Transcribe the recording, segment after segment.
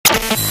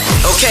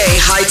Okay,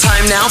 high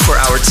time now for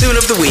our tune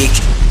of the week.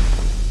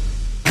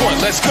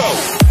 Let's go.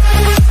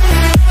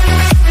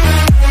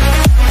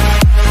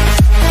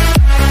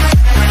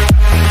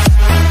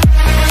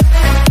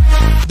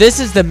 This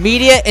is the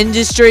Media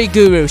Industry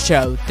Guru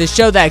Show, the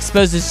show that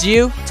exposes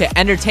you to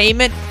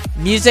entertainment,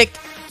 music,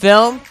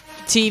 film,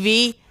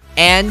 TV,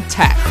 and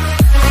tech.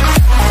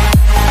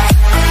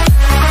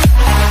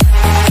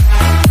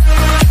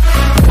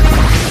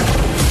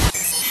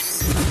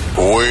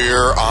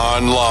 We're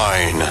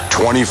online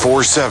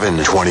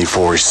 24/7.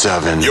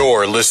 24/7.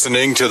 You're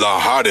listening to the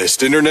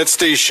hottest internet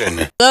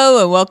station.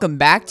 Hello and welcome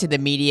back to the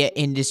Media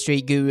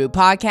Industry Guru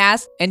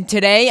podcast. And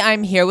today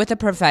I'm here with a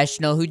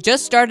professional who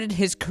just started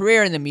his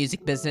career in the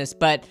music business,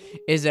 but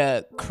is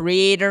a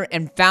creator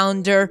and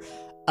founder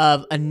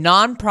of a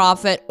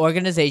non-profit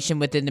organization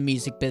within the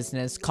music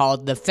business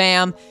called The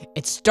Fam.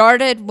 It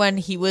started when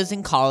he was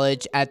in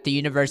college at the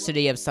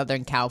University of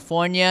Southern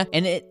California,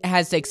 and it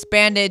has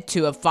expanded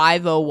to a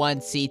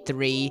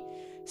 501c3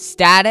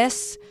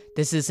 status.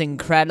 This is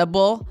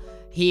incredible.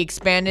 He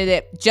expanded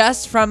it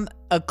just from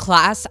a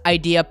class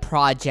idea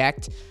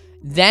project,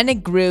 then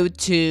it grew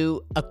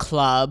to a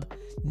club,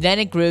 then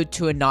it grew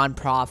to a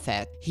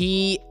non-profit.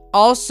 He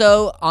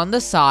also, on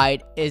the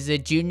side, is a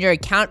junior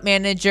account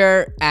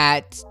manager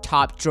at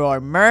Top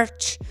Drawer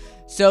Merch.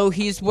 So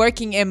he's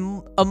working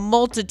in a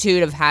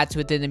multitude of hats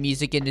within the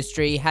music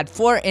industry, had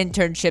 4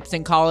 internships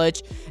in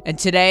college, and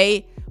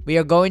today we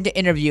are going to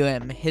interview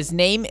him. His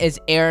name is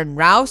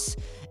Raus,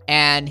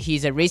 and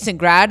he's a recent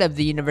grad of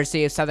the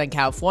University of Southern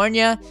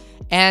California.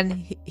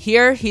 And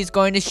here he's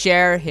going to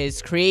share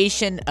his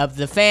creation of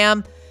The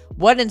Fam,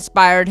 what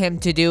inspired him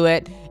to do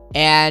it,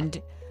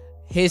 and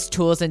his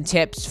tools and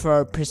tips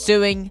for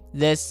pursuing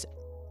this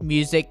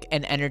music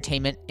and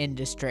entertainment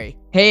industry.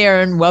 Hey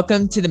Aaron,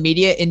 welcome to the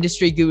Media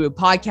Industry Guru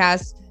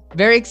podcast.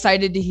 Very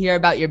excited to hear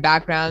about your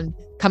background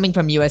coming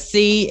from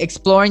USC,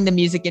 exploring the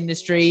music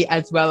industry,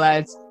 as well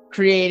as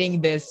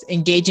creating this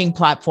engaging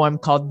platform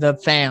called The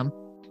Fam.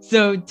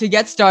 So to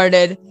get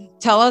started,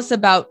 tell us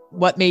about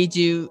what made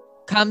you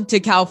come to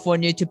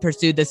California to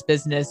pursue this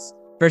business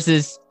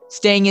versus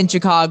staying in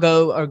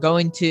Chicago or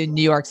going to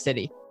New York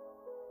City.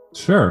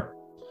 Sure.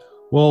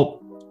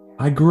 Well,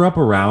 I grew up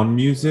around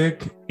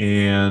music,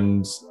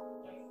 and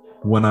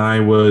when I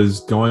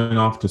was going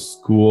off to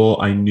school,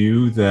 I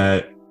knew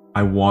that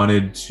I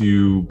wanted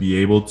to be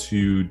able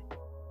to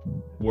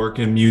work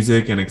in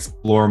music and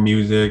explore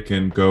music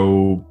and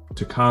go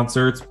to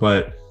concerts,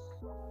 but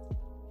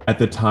at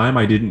the time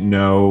I didn't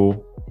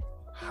know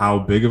how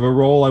big of a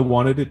role I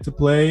wanted it to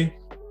play.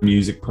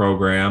 Music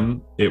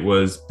program, it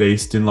was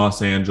based in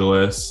Los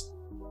Angeles,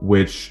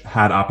 which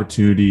had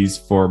opportunities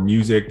for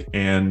music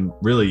and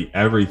really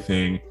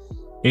everything.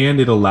 And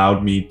it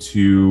allowed me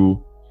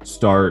to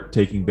start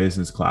taking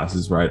business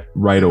classes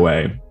right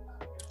away.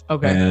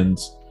 Okay. And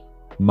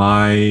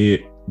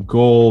my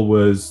goal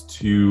was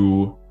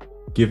to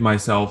give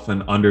myself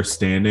an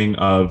understanding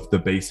of the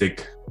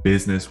basic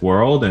business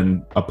world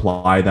and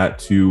apply that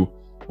to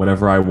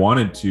whatever I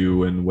wanted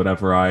to and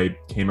whatever I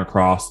came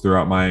across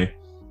throughout my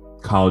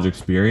college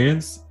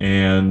experience.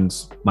 And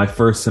my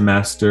first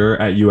semester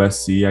at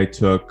USC, I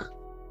took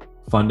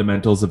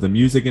fundamentals of the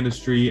music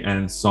industry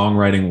and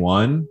songwriting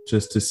 1,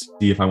 just to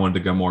see if I wanted to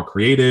go more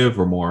creative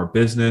or more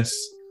business,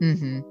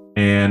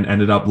 and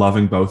ended up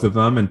loving both of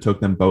them and took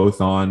them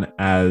both on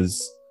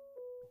as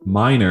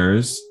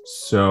minors.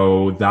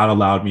 So that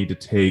allowed me to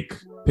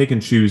pick and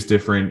choose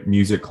different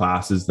music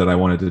classes that I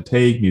wanted to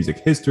take, music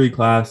history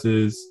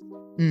classes,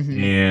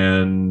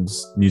 and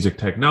music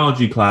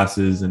technology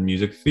classes and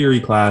music theory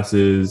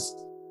classes,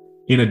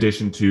 in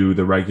addition to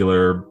the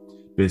regular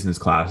business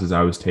classes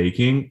I was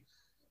taking.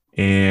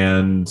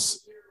 And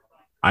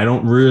I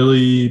don't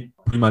really,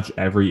 pretty much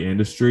every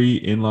industry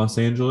in Los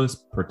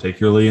Angeles,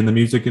 particularly in the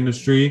music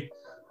industry.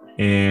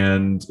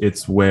 And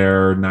it's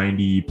where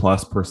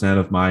 90+%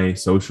 of my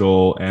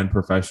social and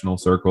professional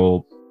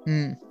circle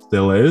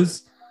still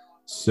is.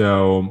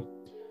 So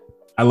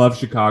I love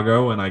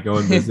Chicago and I go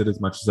and visit as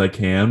much as I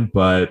can,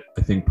 but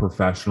I think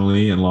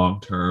professionally and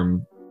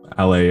long-term,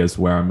 LA is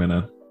where I'm going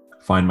to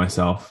find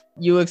myself.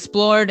 You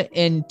explored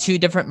in 2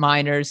 different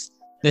minors,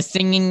 the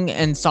singing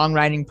and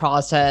songwriting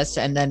process,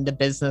 and then the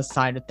business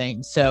side of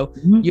things. So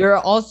you're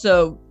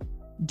also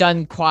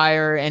done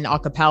choir and a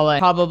cappella.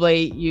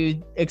 Probably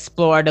you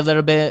explored a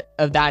little bit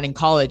of that in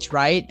college,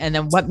 right? And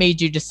then what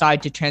made you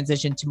decide to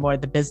transition to more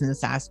of the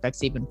business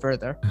aspects even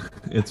further?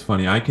 It's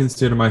funny. I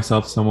consider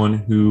myself someone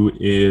who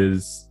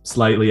is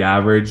slightly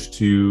average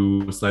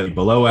to slightly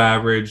below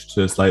average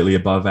to slightly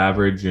above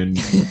average in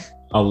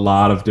a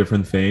lot of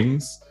different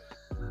things.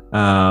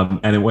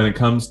 And when it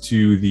comes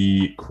to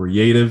the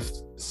creative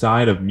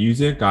side of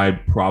music, I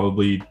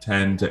probably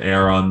tend to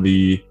err on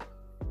the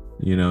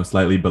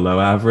slightly below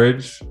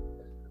average.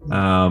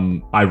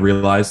 I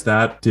realized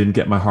that, didn't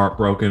get my heart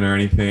broken or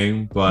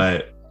anything,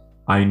 but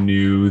I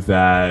knew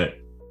that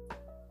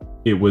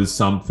it was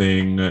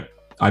something.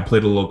 I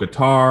played a little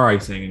guitar, I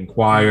sang in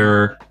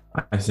choir,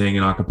 I sang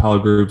in a cappella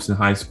groups in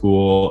high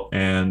school,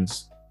 and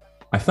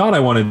I thought I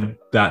wanted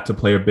that to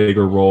play a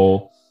bigger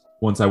role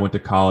once I went to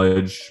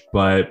college,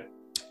 but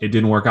it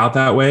didn't work out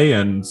that way.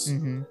 And,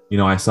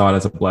 I saw it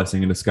as a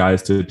blessing in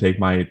disguise to take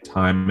my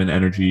time and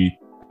energy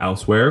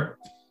elsewhere.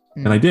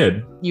 And I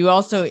did. You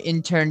also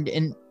interned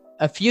in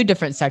a few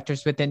different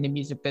sectors within the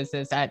music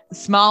business at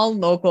small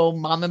local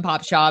mom and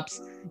pop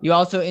shops. You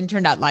also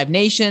interned at Live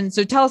Nation.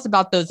 So tell us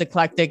about those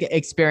eclectic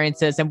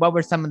experiences and what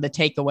were some of the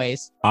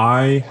takeaways?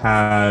 I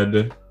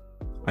had,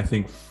 I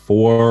think,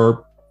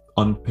 4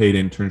 unpaid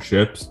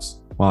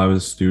internships while I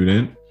was a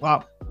student.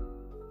 Wow.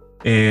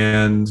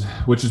 And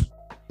which is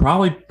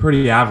probably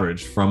pretty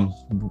average from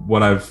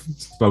what I've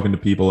spoken to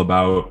people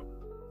about,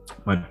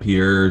 my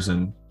peers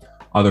and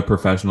other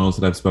professionals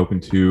that I've spoken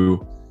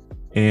to.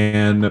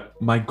 And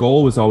my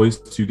goal was always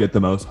to get the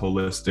most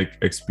holistic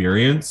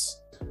experience,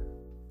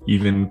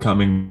 even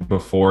coming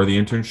before the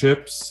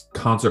internships,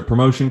 concert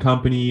promotion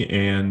company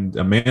and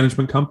a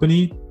management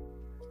company.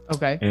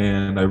 Okay.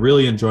 And I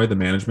really enjoyed the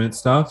management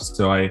stuff.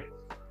 So I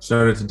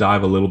started to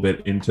dive a little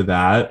bit into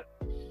that.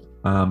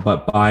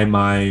 But by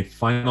my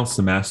final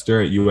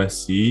semester at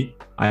USC,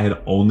 I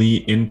had only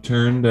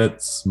interned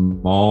at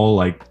small,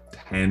 like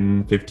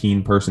 10,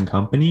 15 person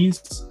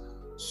companies.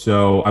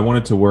 So I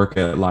wanted to work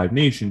at Live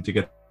Nation to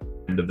get the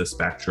end of the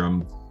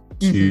spectrum,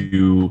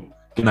 to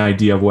get an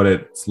idea of what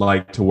it's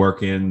like to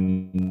work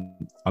in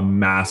a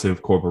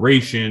massive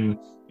corporation,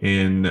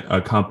 in a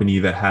company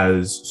that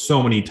has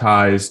so many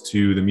ties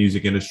to the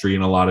music industry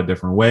in a lot of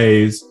different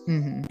ways.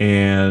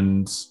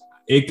 And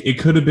it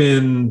could have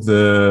been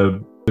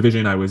the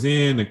division I was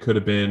in. It could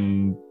have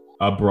been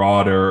a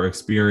broader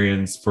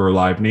experience for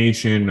Live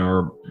Nation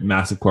or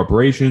massive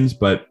corporations,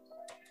 but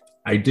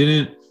I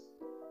didn't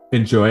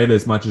enjoy it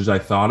as much as I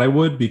thought I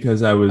would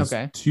because I was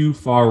too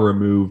far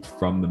removed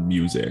from the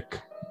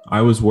music.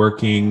 I was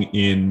working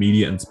in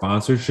media and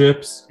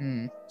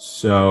sponsorships.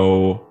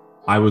 So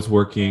I was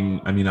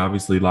working,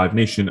 obviously Live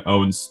Nation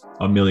owns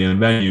a million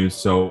venues,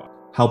 so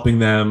helping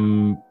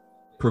them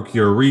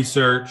procure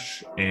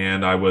research,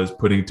 and I was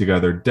putting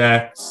together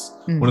decks.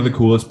 One of the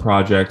coolest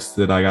projects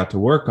that I got to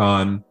work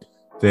on,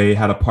 they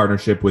had a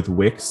partnership with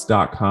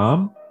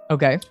Wix.com.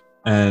 Okay.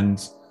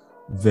 And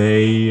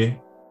they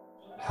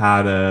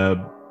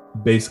had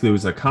basically it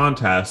was a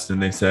contest,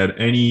 and they said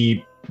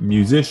any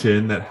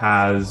musician that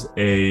has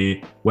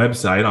a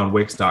website on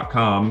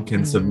Wix.com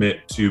can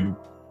submit to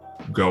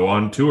go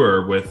on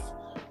tour with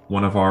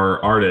one of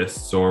our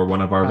artists or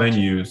one of our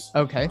venues.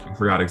 Okay. I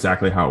forgot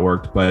exactly how it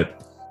worked, but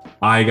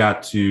I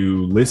got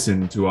to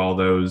listen to all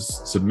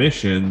those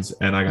submissions,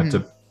 and I got to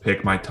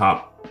pick my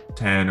top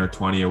 10 or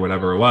 20 or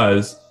whatever it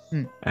was.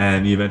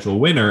 And the eventual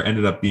winner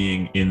ended up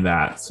being in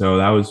that. So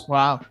that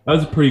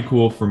was pretty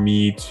cool for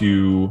me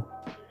to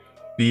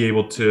be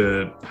able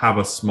to have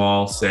a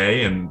small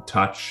say and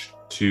touch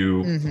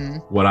to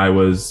what I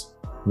was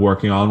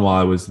working on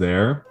while I was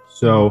there.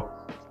 So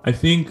I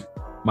think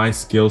my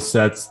skill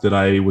sets that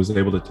I was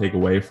able to take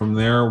away from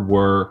there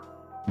were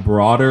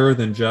broader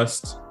than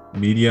just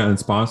media and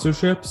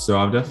sponsorships. So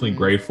I'm definitely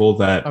grateful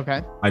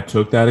that I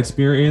took that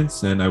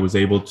experience and I was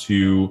able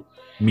to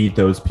meet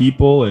those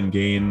people and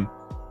gain,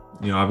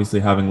 obviously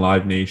having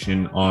Live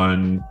Nation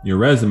on your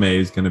resume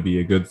is going to be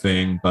a good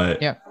thing.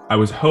 But I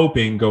was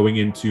hoping going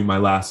into my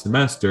last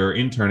semester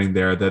interning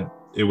there that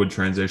it would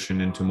transition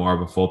into more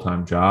of a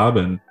full-time job.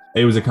 And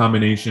it was a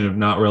combination of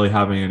not really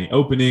having any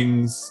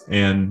openings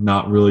and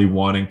not really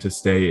wanting to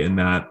stay in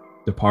that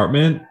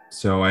department.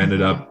 So I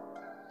ended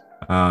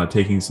up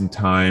taking some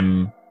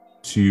time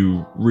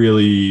to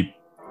really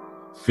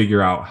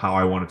figure out how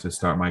I wanted to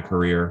start my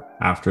career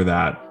after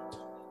that.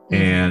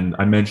 And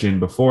I mentioned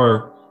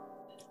before,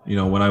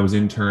 when I was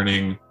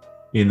interning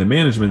in the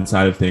management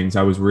side of things,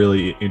 I was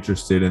really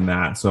interested in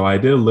that. So I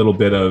did a little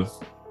bit of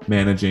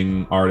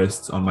managing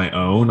artists on my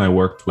own. I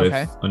worked with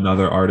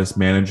another artist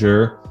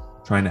manager,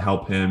 trying to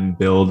help him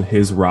build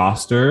his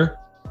roster,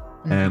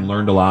 and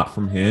learned a lot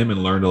from him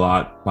and learned a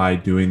lot by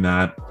doing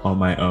that on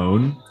my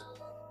own.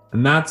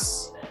 And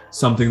that's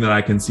something that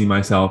I can see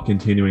myself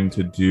continuing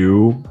to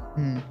do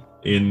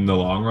in the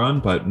long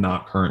run, but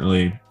not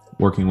currently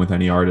working with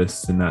any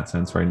artists in that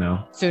sense right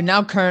now. So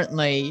now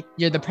currently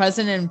you're the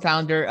president and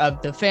founder of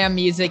the Fam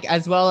Music,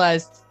 as well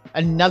as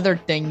another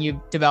thing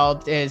you've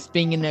developed is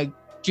being in a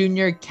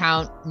junior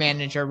account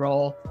manager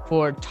role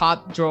for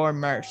Top Drawer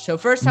merch. So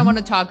first I want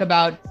to talk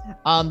about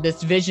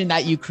this vision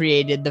that you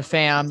created, the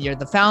Fam. You're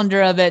the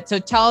founder of it. So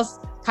tell us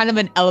kind of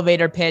an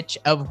elevator pitch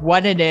of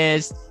what it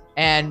is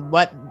and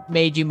what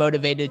made you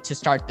motivated to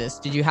start this.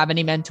 Did you have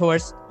any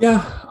mentors?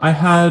 Yeah, I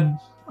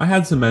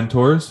had some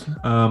mentors.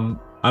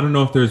 I don't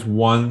know if there's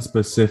one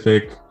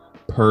specific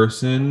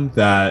person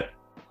that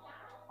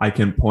I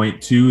can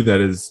point to that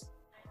has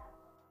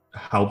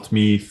helped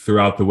me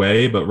throughout the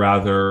way, but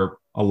rather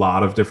a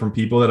lot of different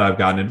people that I've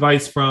gotten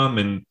advice from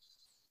and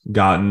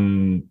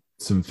gotten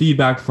some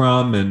feedback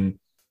from and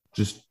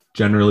just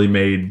generally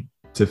made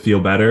to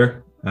feel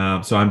better.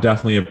 So I'm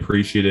definitely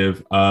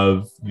appreciative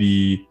of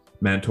the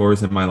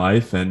mentors in my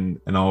life and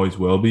always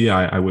will be.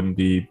 I wouldn't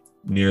be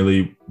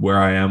nearly where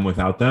I am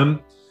without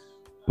them.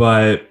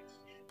 But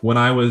when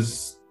I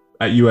was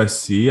at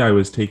USC, I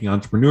was taking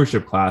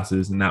entrepreneurship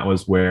classes, and that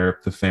was where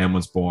the fam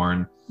was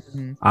born.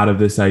 Out of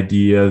this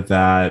idea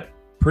that,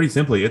 pretty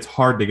simply, it's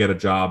hard to get a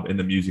job in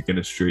the music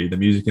industry. The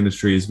music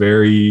industry is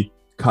very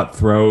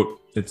cutthroat.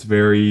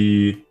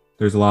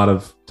 There's a lot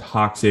of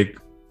toxic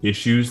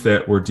issues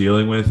that we're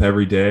dealing with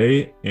every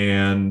day.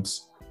 And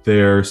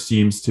there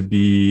seems to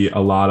be a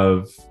lot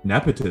of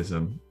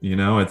nepotism.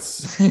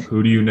 It's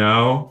who do you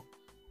know?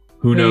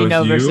 Who knows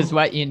you? Versus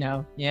what you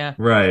know. Yeah.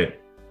 Right.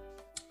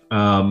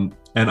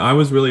 And I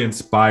was really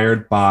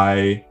inspired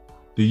by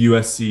the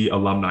USC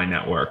alumni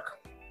network,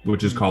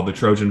 which is called the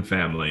Trojan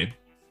Family,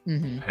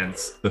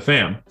 hence the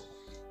fam.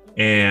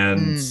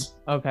 And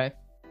okay,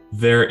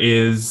 there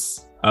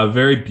is a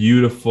very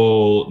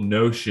beautiful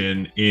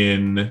notion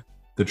in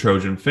the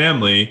Trojan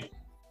Family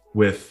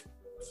with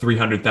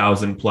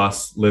 300,000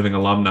 plus living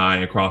alumni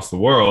across the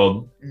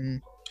world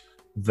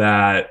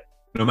that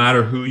no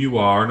matter who you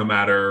are, no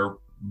matter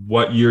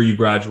what year you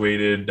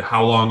graduated,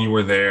 how long you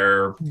were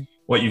there,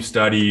 what you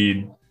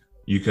studied,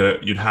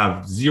 you'd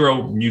have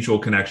zero mutual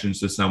connections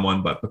to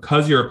someone, but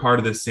because you're a part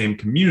of this same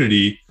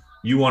community,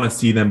 you want to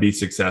see them be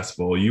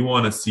successful. You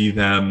want to see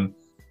them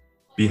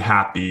be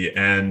happy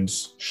and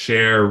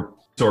share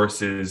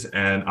resources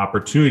and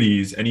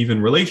opportunities and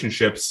even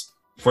relationships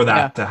for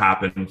that to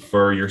happen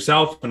for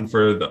yourself and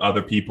for the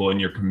other people in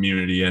your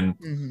community.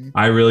 And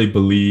I really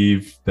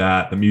believe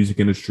that the music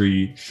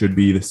industry should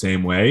be the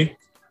same way.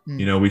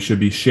 We should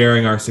be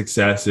sharing our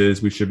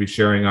successes. We should be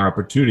sharing our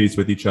opportunities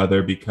with each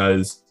other,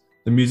 because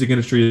the music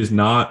industry is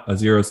not a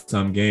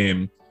zero-sum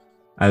game,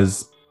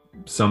 as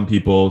some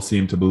people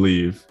seem to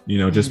believe.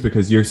 Just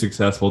because you're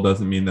successful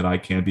doesn't mean that I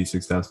can't be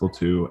successful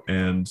too.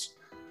 And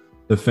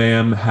the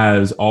fam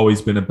has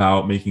always been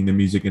about making the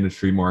music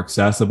industry more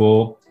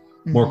accessible,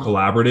 more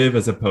collaborative,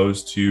 as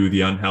opposed to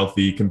the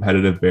unhealthy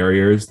competitive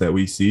barriers that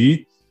we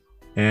see.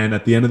 And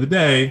at the end of the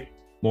day,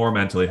 more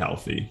mentally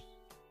healthy.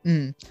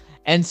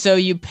 And so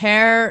you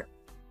pair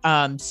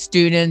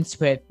students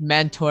with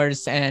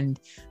mentors, and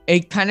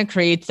it kind of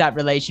creates that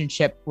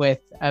relationship with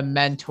a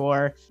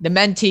mentor. The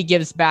mentee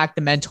gives back,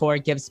 the mentor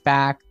gives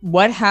back.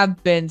 What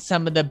have been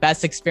some of the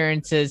best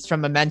experiences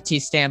from a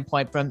mentee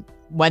standpoint, from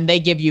when they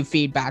give you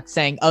feedback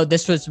saying, oh,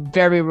 this was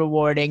very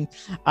rewarding,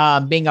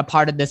 being a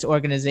part of this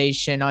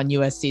organization on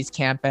USC's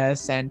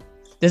campus? And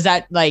does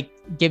that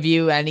give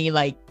you any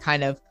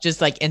kind of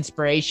just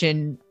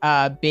inspiration,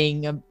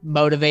 being a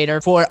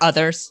motivator for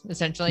others,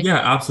 essentially? Yeah,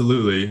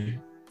 absolutely.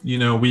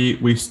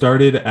 We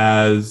started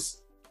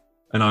as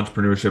an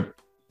entrepreneurship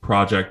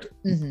project,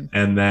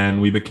 and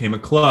then we became a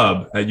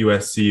club at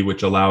USC,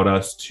 which allowed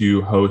us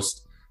to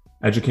host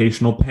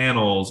educational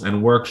panels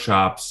and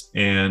workshops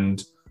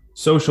and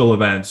social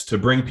events to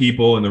bring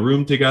people in the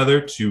room together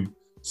to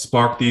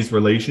spark these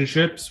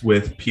relationships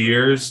with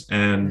peers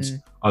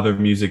and other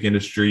music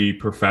industry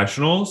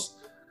professionals.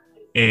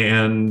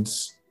 And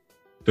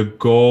the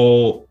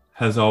goal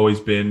has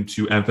always been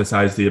to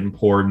emphasize the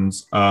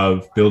importance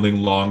of building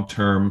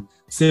long-term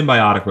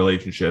symbiotic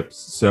relationships.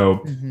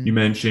 So you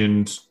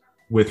mentioned,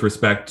 with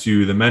respect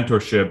to the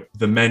mentorship,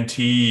 the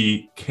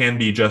mentee can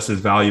be just as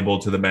valuable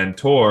to the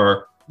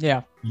mentor.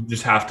 Yeah. You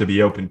just have to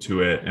be open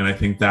to it. And I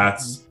think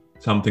that's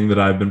something that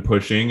I've been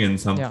pushing, and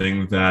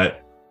something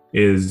that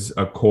is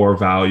a core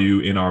value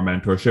in our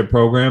mentorship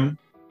program.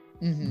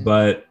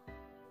 But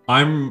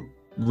I'm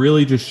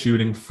really just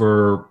shooting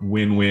for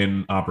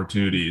win-win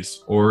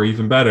opportunities, or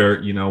even better,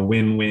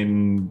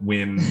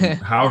 win-win-win,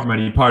 however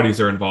many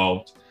parties are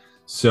involved.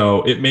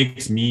 So it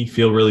makes me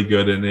feel really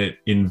good, and it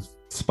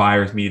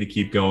inspires me to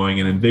keep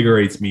going and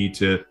invigorates me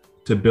to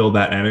build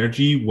that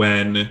energy.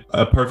 When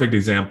a perfect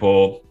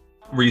example,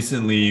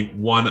 recently,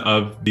 one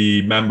of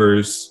the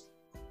members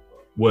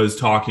was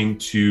talking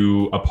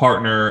to a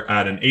partner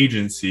at an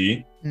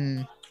agency.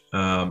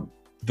 The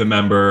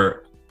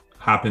member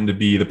happened to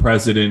be the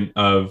president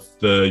of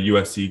the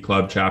USC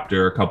club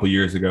chapter a couple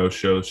years ago,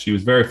 so she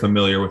was very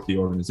familiar with the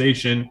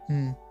organization.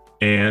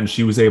 And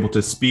she was able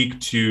to speak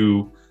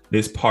to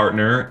this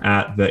partner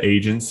at the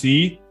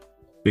agency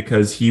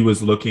because he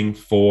was looking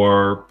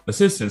for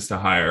assistants to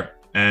hire.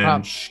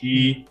 And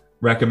she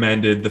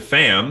recommended the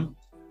fam.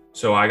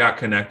 So I got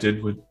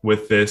connected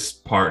with this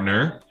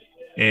partner,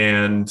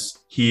 and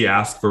he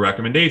asked for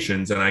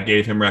recommendations, and I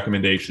gave him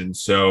recommendations.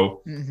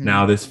 So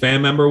now this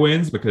fan member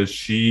wins because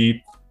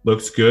she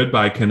looks good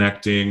by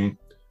connecting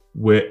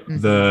with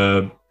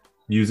the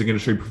music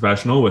industry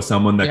professional with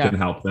someone that can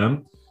help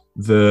them.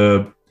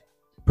 The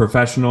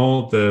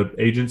professional, the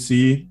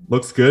agency,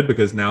 looks good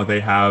because now they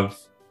have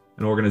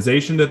an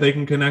organization that they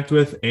can connect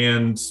with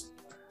and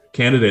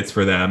candidates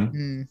for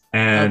them.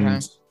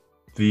 And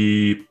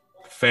the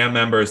fan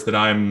members that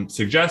I'm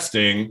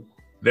suggesting,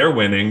 they're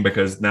winning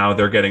because now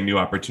they're getting new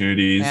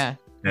opportunities. Yeah.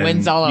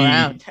 Wins all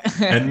around.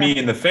 And me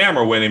and the fam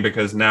are winning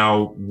because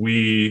now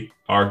we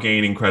are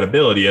gaining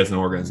credibility as an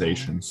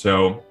organization.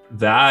 So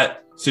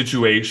that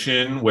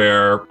situation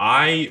where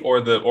I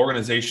or the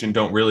organization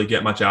don't really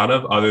get much out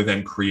of other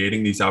than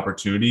creating these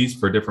opportunities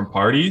for different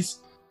parties,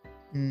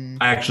 I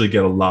actually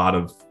get a lot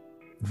of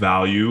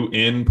value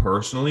in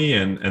personally.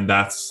 And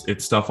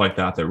it's stuff like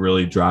that that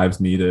really drives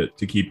me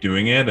to keep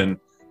doing it. And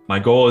my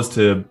goal is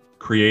to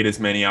create as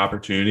many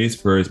opportunities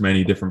for as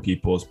many different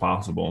people as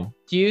possible.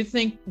 Do you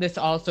think this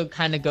also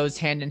kind of goes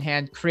hand in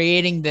hand,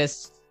 creating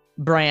this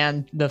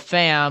brand, the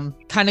fam,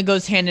 kind of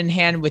goes hand in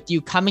hand with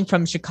you coming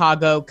from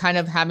Chicago, kind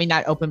of having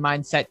that open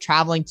mindset,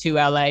 traveling to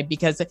LA?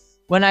 Because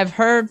when I've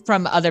heard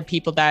from other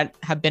people that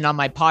have been on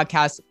my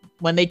podcast,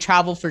 when they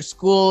travel for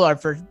school or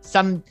for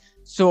some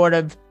sort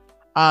of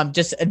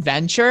just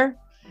adventure,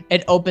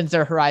 it opens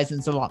their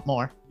horizons a lot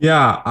more.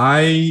 Yeah,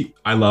 I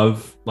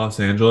love Los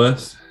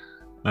Angeles,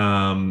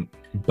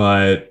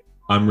 but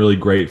I'm really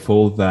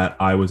grateful that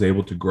I was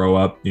able to grow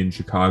up in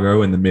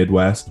Chicago in the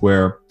Midwest,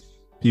 where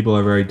people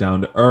are very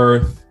down to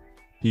earth,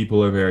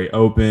 people are very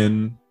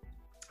open.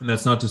 And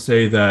that's not to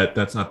say that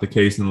that's not the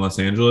case in Los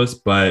Angeles,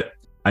 but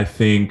I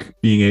think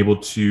being able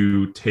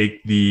to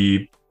take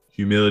the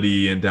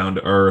humility and down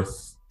to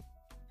earth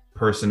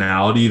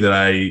personality that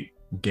I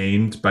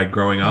gained by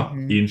growing up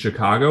in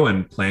Chicago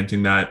and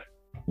planting that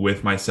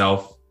with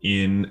myself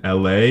in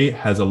LA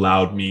has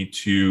allowed me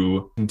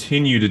to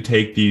continue to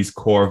take these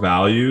core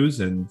values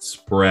and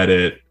spread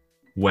it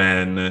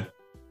when,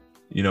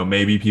 you know,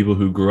 maybe people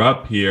who grew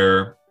up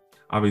here,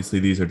 obviously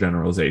these are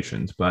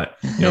generalizations, but,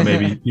 you know,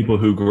 maybe people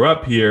who grew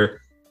up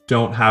here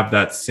don't have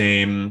that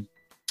same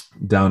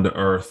down to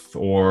earth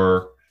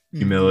or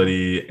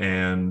humility,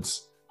 and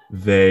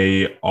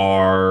they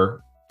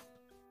are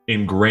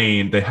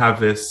ingrained. They have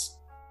this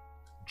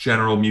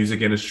general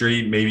music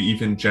industry, maybe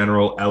even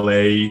general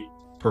LA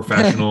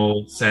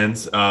professional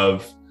sense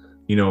of,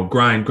 you know,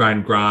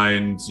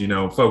 grind, you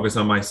know, focus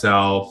on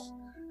myself.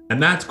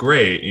 And that's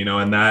great, you know,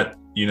 and that,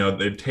 you know,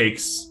 it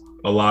takes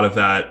a lot of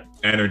that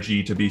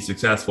energy to be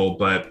successful.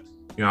 But,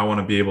 you know, I want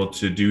to be able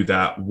to do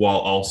that while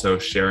also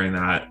sharing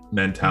that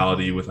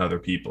mentality with other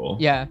people.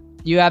 Yeah.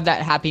 You have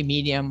that happy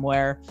medium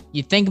where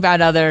you think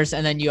about others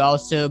and then you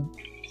also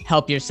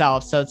help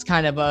yourself. So it's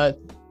kind of a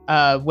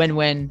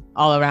win-win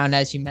all around,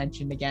 as you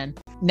mentioned again.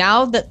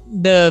 Now that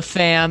the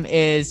fam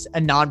is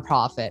a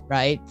nonprofit,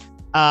 right?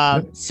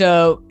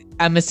 So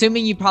I'm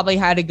assuming you probably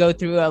had to go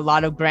through a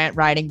lot of grant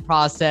writing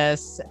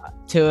process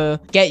to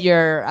get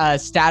your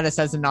status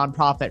as a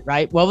nonprofit,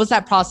 right? What was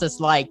that process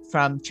like,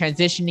 from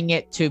transitioning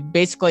it to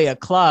basically a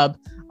club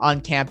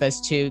on campus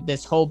to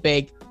this whole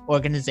big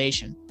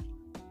organization?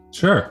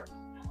 Sure.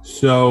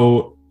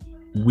 So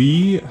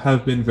we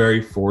have been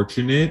very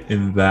fortunate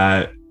in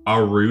that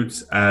our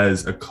roots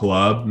as a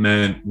club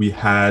meant we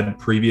had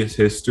previous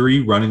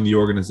history running the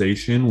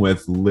organization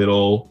with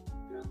little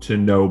to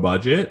no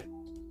budget.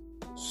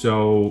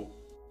 So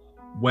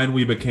when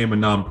we became a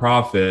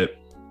nonprofit,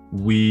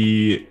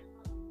 we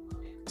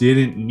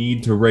didn't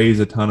need to raise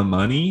a ton of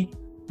money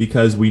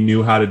because we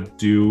knew how to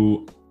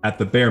do, at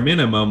the bare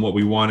minimum, what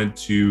we wanted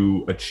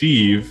to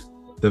achieve,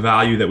 the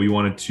value that we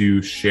wanted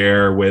to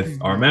share with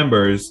our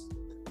members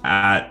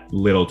at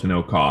little to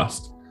no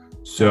cost.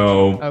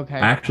 So I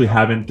actually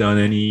haven't done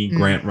any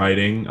grant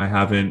writing. I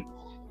haven't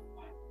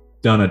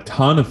done a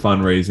ton of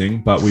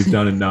fundraising, but we've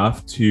done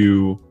enough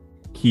to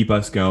keep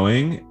us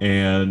going.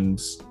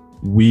 And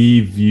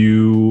we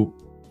view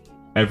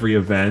every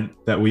event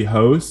that we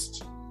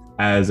host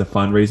as a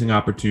fundraising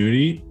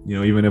opportunity. You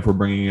know, even if we're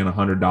bringing in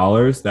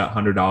 $100, that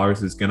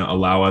 $100 is going to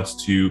allow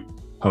us to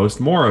host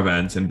more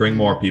events and bring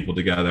more people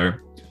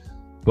together.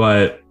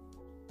 But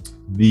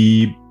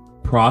the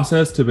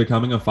process to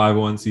becoming a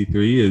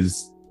 501c3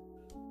 is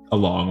a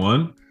long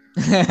one.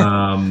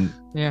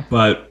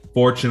 But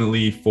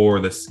fortunately for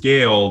the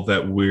scale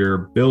that we're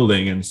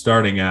building and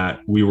starting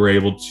at, we were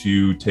able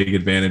to take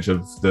advantage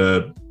of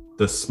the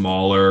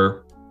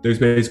smaller. There's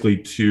basically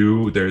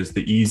two. There's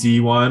the easy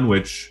one,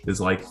 which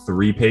is like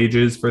 3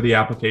 pages for the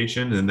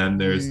application. And then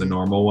there's the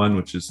normal one,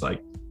 which is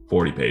like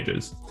 40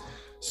 pages.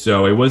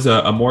 So it was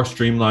a more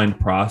streamlined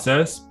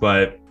process,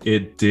 but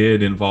it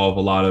did involve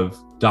a lot of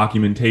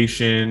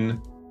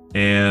documentation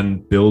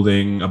and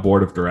building a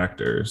board of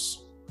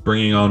directors,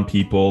 bringing on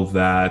people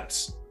that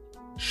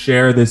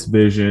share this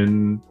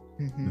vision,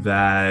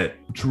 that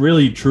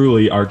really,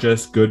 truly are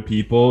just good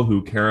people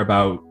who care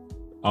about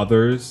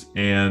others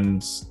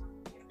and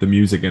the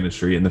music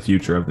industry and the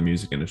future of the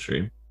music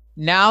industry.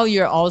 Now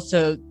you're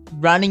also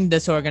running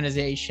this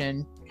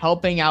organization,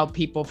 helping out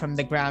people from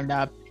the ground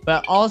up,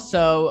 but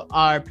also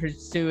are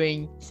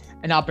pursuing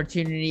an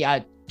opportunity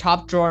at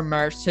Top Drawer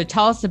Merch. So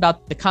tell us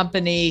about the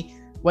company,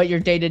 what your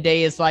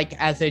day-to-day is like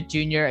as a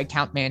junior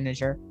account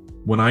manager.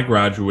 When I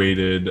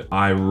graduated,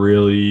 I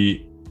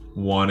really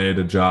wanted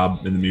a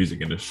job in the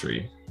music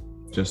industry,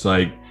 just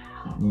like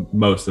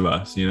most of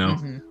us, you know.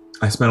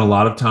 I spent a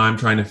lot of time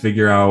trying to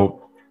figure out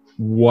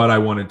what I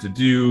wanted to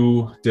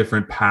do,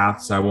 different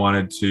paths I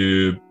wanted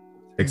to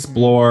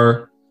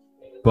explore.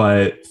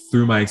 But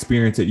through my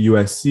experience at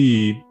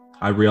USC,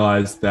 I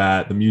realized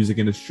that the music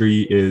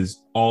industry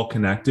is all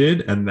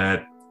connected and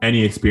that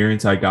any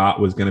experience I got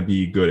was going to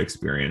be a good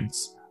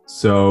experience.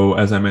 So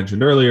as I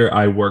mentioned earlier,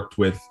 I worked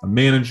with a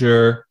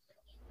manager.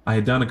 I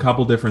had done a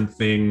couple different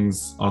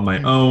things on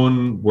my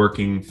own,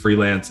 working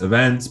freelance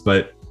events,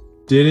 but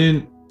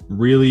didn't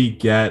really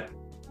get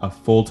a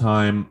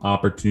full-time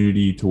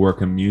opportunity to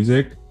work in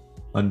music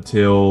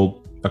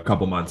until a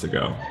couple months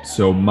ago.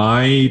 So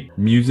my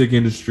music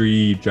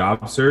industry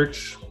job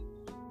search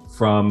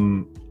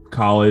from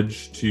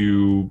college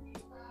to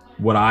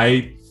what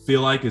I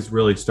feel like is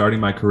really starting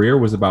my career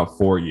was about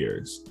 4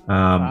 years.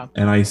 Wow.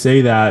 And I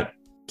say that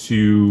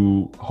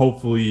to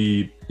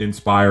hopefully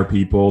inspire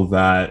people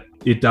that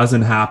it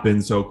doesn't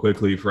happen so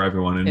quickly for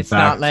everyone. In It's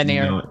fact, not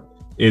linear.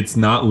 It's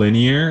not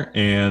linear,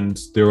 and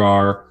there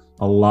are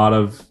a lot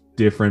of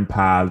different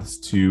paths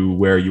to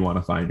where you want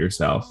to find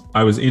yourself.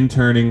 I was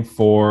interning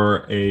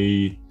for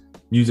a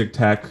music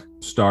tech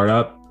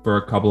startup for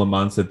a couple of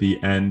months at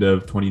the end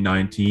of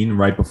 2019,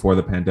 right before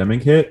the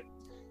pandemic hit.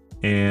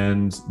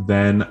 And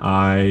then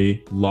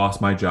I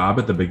lost my job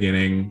at the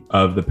beginning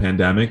of the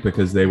pandemic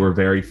because they were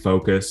very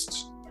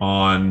focused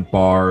on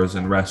bars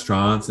and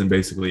restaurants and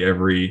basically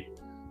every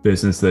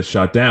business that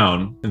shut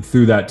down. And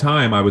through that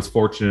time, I was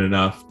fortunate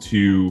enough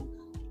to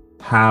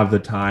have the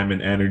time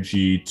and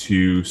energy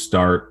to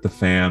start the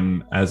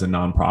FAM as a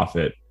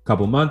nonprofit. A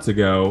couple months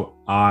ago,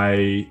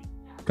 I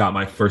got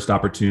my first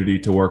opportunity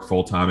to work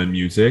full-time in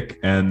music,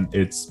 and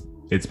it's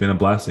been a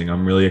blessing.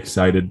 I'm really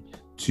excited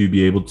to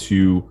be able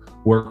to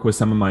work with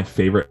some of my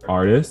favorite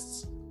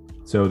artists.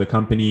 So the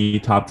company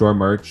Top Drawer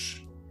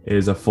Merch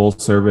is a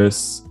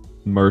full-service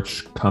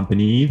merch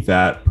company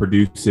that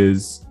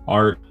produces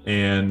art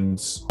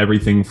and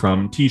everything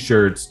from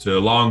t-shirts to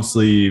long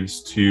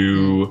sleeves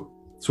to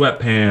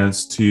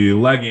sweatpants to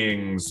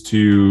leggings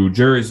to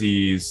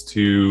jerseys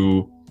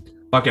to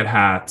bucket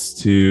hats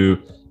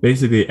to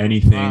basically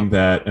anything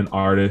that an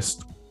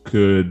artist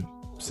could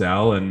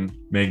sell and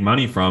make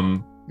money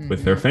from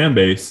with their fan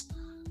base.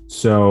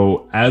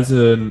 So as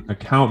an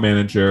account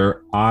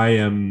manager, I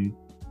am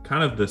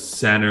kind of the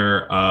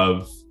center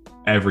of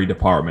every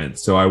department.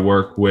 So I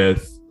work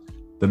with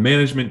the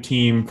management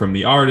team from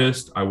the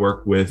artist. I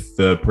work with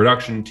the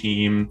production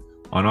team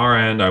on our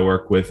end. I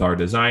work with our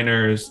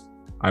designers.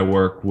 I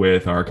work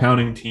with our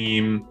accounting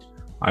team.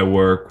 I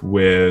work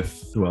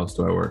with, who else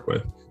do I work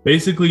with?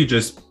 Basically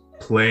just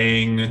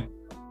playing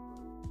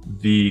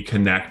the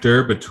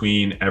connector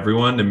between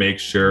everyone to make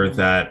sure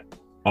that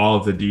all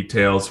of the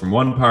details from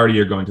one party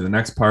are going to the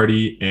next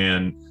party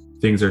and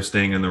things are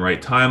staying in the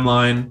right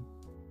timeline.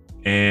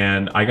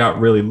 And I got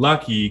really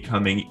lucky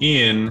coming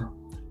in.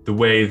 The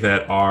way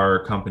that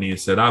our company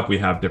is set up, we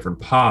have different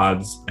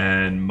pods,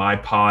 and my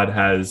pod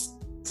has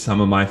some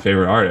of my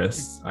favorite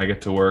artists. I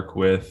get to work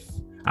with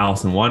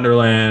Alice in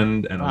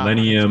Wonderland and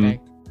Millennium,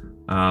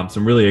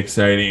 some really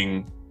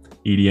exciting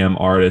EDM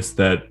artists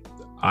that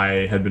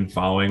I had been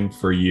following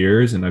for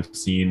years and I've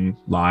seen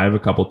live a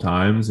couple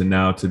times. And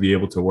now to be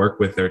able to work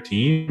with their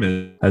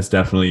team has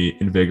definitely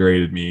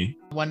invigorated me.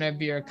 One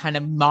of your kind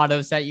of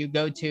mottos that you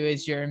go to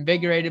is you're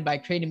invigorated by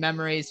creating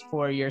memories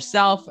for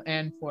yourself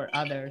and for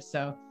others.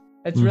 So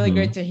it's really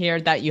great to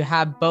hear that you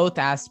have both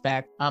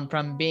aspects,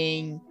 from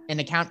being an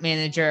account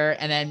manager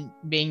and then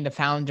being the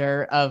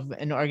founder of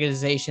an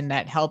organization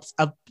that helps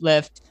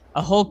uplift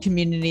a whole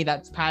community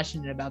that's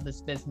passionate about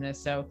this business.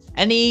 So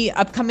any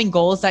upcoming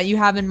goals that you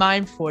have in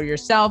mind for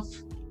yourself,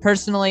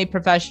 personally,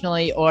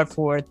 professionally, or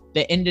for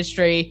the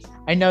industry?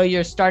 I know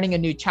you're starting a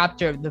new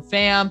chapter of the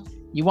FAM.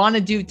 You want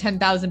to do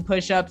 10,000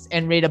 push-ups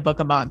and read a book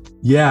a month.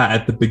 Yeah,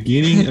 at the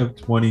beginning of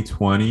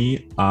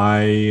 2020,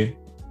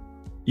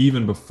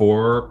 even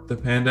before the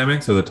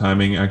pandemic, so the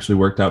timing actually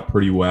worked out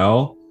pretty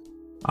well,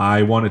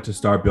 I wanted to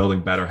start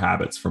building better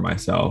habits for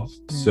myself.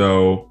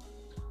 So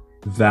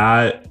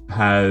that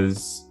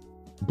has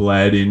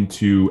bled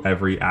into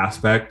every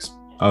aspect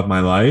of my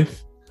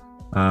life.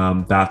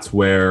 That's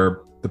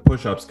where the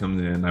push-ups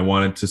comes in. I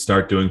wanted to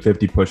start doing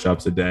 50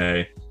 push-ups a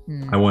day.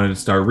 I wanted to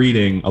start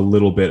reading a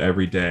little bit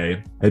every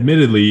day.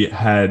 Admittedly,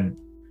 had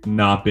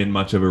not been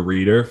much of a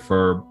reader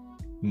for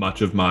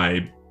much of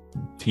my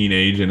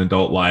teenage and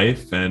adult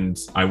life, and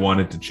I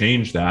wanted to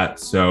change that.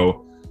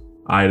 So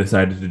I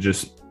decided to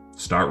just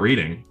start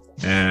reading.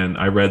 And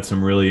I read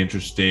some really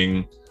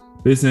interesting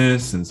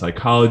business and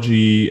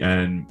psychology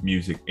and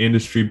music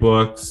industry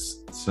books,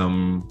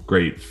 some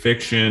great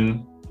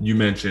fiction. You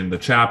mentioned the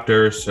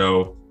chapter.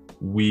 So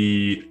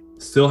we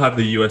still have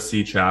the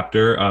USC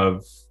chapter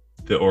of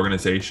the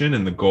organization,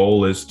 and the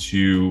goal is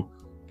to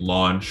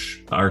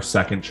launch our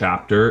second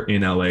chapter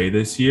in LA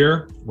this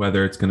year,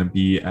 whether it's going to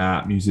be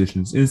at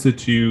Musicians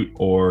Institute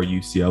or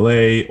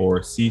UCLA or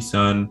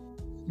CSUN.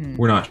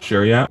 We're not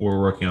sure yet. We're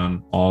working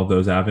on all of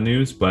those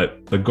avenues,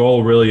 but the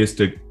goal really is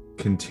to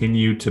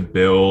continue to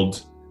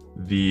build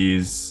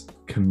these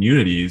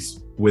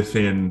communities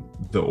within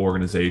the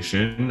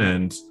organization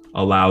and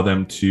allow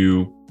them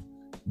to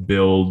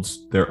build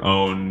their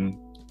own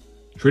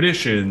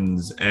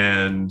traditions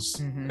and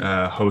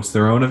host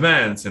their own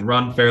events and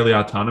run fairly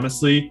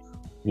autonomously,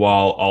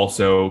 while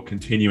also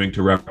continuing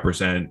to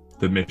represent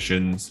the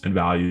missions and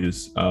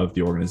values of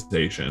the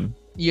organization.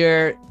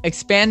 You're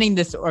expanding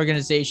this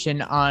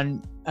organization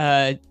on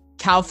a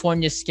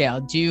California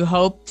scale. Do you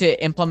hope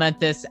to implement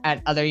this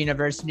at other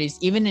universities,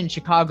 even in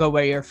Chicago,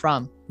 where you're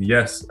from?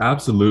 Yes,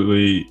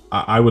 absolutely.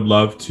 I would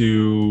love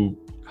to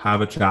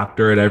have a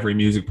chapter at every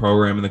music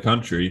program in the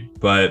country.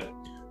 But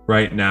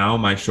right now,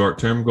 my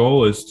short-term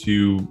goal is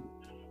to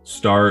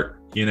start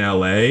in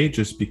LA,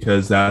 just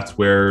because that's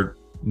where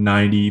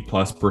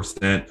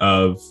 90+%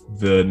 of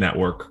the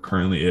network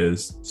currently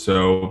is.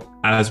 So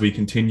as we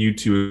continue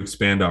to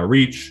expand our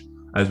reach,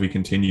 as we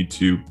continue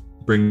to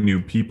bring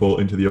new people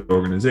into the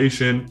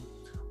organization,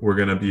 we're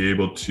going to be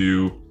able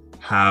to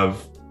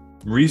have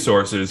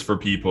resources for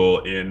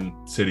people in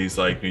cities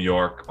like New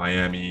York,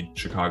 Miami,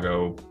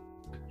 Chicago,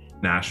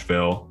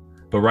 Nashville.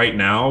 But right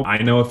now,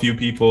 I know a few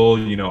people,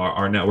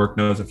 our network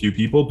knows a few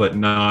people, but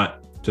not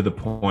to the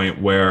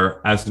point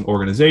where as an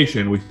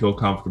organization, we feel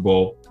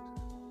comfortable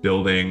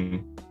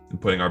building and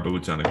putting our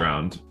boots on the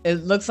ground.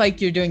 It looks like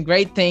you're doing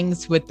great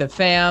things with the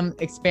fam,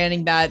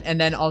 expanding that, and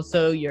then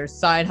also your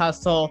side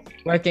hustle,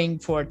 working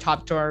for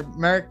Top Drawer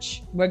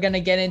merch. We're going to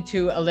get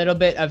into a little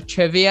bit of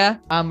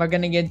trivia. We're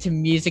going to get into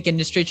music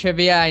industry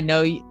trivia. I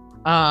know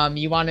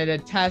you wanted a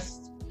test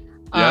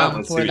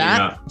for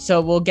that.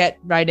 So we'll get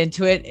right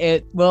into it.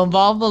 It will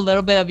involve a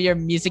little bit of your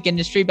music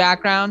industry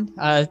background,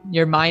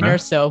 your minor. Okay.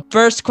 So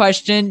first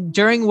question,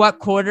 during what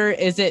quarter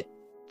is it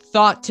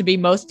thought to be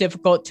most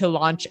difficult to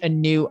launch a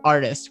new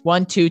artist?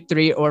 1, 2,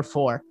 3, or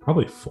 4?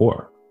 Probably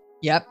 4.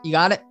 Yep, you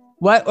got it.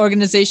 What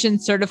organization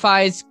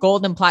certifies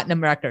gold and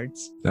platinum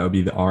records? That would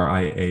be the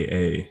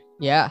RIAA.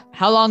 Yeah.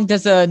 How long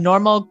does a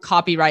normal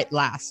copyright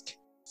last?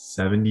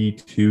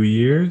 72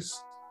 years?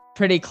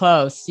 Pretty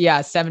close. Yeah,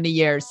 70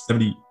 years.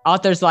 70.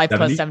 Author's life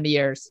 70? plus 70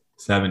 years.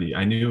 70.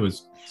 I knew it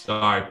was...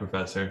 Sorry,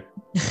 Professor.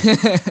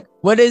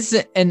 What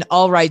is an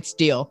all rights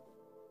deal?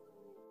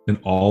 An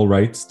all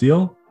rights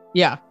deal?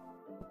 Yeah.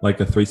 Like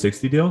a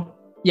 360 deal?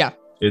 Yeah.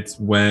 It's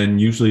when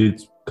usually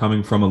it's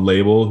coming from a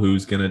label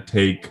who's going to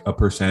take a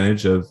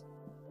percentage of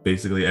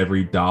basically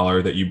every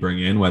dollar that you bring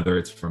in, whether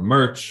it's from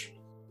merch,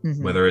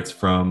 whether it's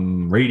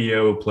from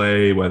radio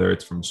play, whether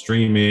it's from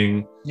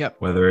streaming,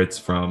 whether it's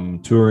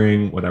from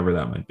touring, whatever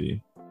that might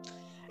be.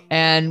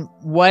 And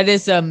what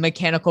is a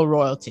mechanical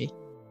royalty?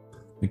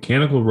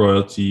 Mechanical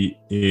royalty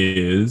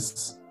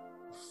is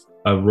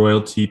a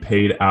royalty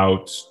paid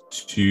out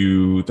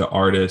to the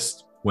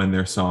artist when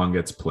their song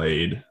gets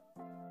played.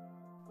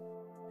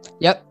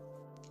 Yep.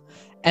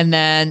 And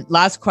then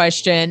last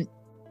question,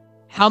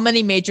 how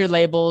many major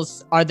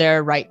labels are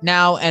there right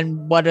now,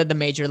 and what are the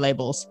major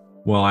labels?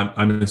 Well,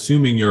 I'm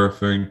assuming you're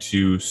referring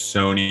to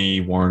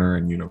Sony, Warner,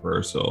 and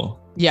Universal.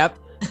 Yep.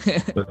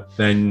 But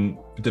then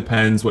it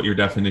depends what your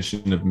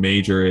definition of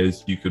major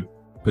is. You could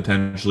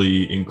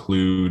potentially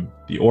include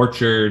the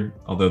Orchard,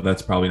 although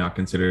that's probably not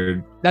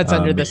considered. That's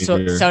under the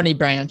Sony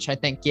branch, I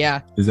think. Yeah.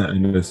 Is that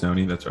under the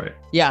Sony? That's right.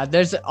 Yeah.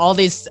 There's all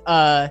these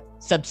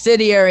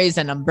subsidiaries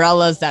and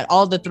umbrellas that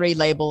all the 3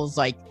 labels,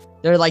 like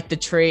they're like the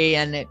tree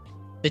and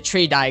the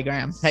tree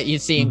diagram that you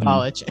see in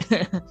college.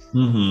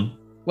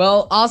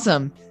 Well,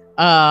 awesome.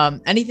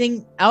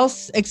 Anything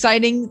else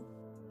exciting?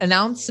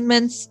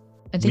 Announcements?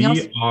 Anything else?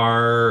 We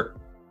are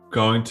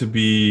going to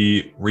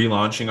be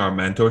relaunching our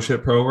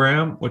mentorship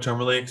program, which I'm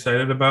really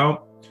excited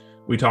about.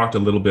 We talked a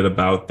little bit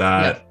about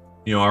that.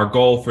 Yeah. Our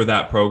goal for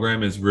that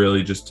program is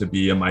really just to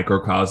be a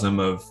microcosm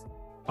of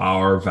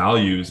our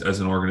values as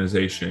an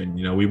organization.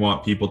 We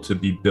want people to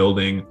be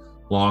building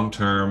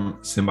long-term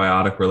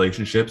symbiotic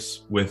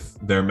relationships with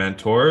their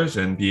mentors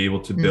and be able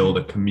to build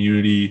a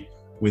community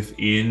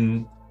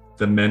within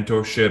the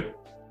mentorship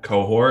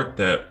cohort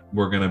that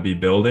we're going to be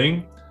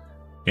building.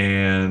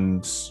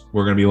 And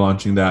we're going to be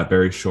launching that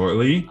very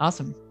shortly.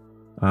 Awesome.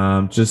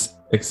 Just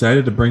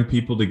excited to bring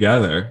people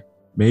together.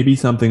 Maybe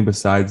something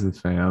besides the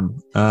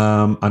fam.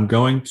 I'm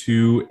going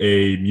to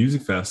a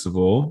music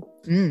festival.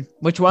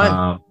 Which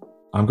one?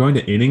 I'm going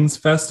to Innings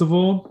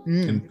Festival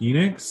in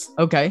Phoenix.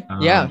 Okay.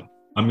 Yeah.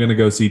 I'm going to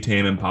go see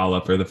Tame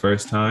Impala for the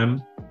first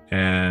time,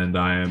 and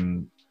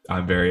I'm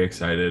very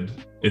excited.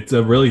 It's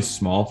a really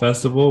small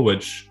festival,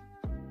 which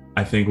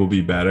I think will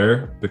be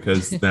better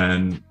because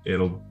then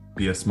it'll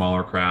be a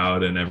smaller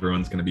crowd and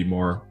everyone's going to be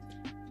more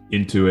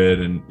into it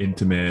and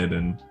intimate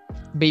and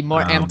be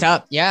more amped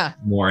up. Yeah.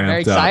 More amped up.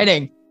 Very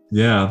exciting.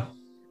 Yeah.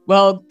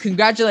 Well,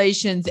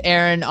 congratulations,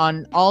 Aaron,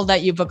 on all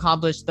that you've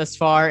accomplished thus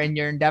far in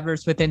your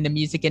endeavors within the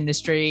music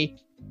industry,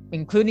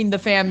 including the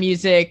fan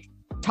music,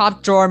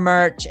 Top Drawer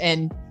merch,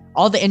 and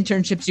all the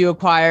internships you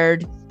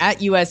acquired at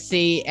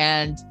USC,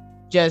 and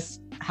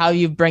just how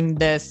you bring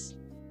this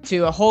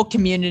to a whole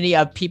community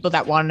of people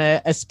that want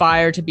to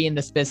aspire to be in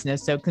this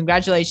business. So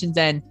congratulations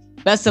and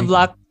best of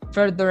luck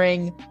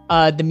furthering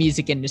the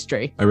music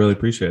industry. I really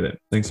appreciate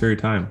it. Thanks for your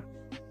time.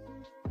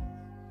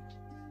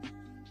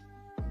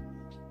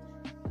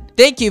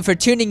 Thank you for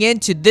tuning in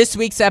to this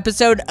week's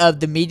episode of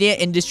the Media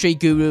Industry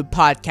Guru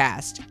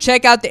podcast.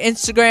 Check out the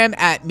Instagram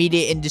at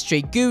Media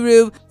Industry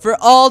Guru for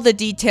all the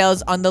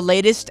details on the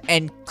latest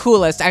and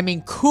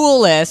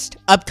coolest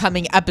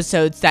upcoming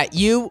episodes that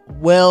you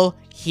will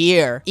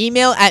here.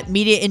 Email at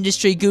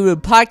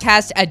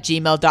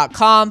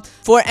mediaindustrygurupodcast@gmail.com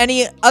for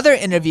any other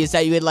interviews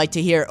that you would like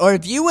to hear, or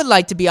if you would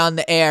like to be on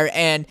the air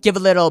and give a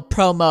little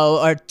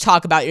promo or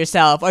talk about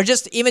yourself, or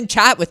just even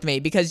chat with me,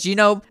 because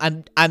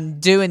I'm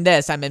doing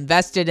this, I'm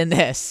invested in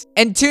this.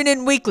 And tune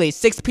in weekly,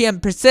 6 p.m.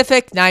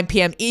 Pacific, 9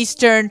 p.m.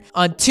 Eastern,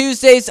 on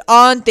Tuesdays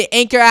on the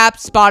Anchor app,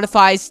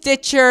 Spotify,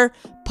 Stitcher,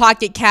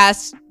 Pocket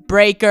Cast,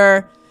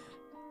 Breaker,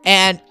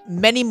 and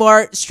many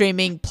more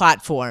streaming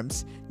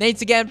platforms.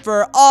 Thanks again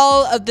for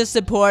all of the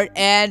support,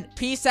 and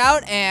peace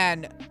out,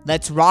 and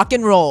let's rock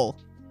and roll.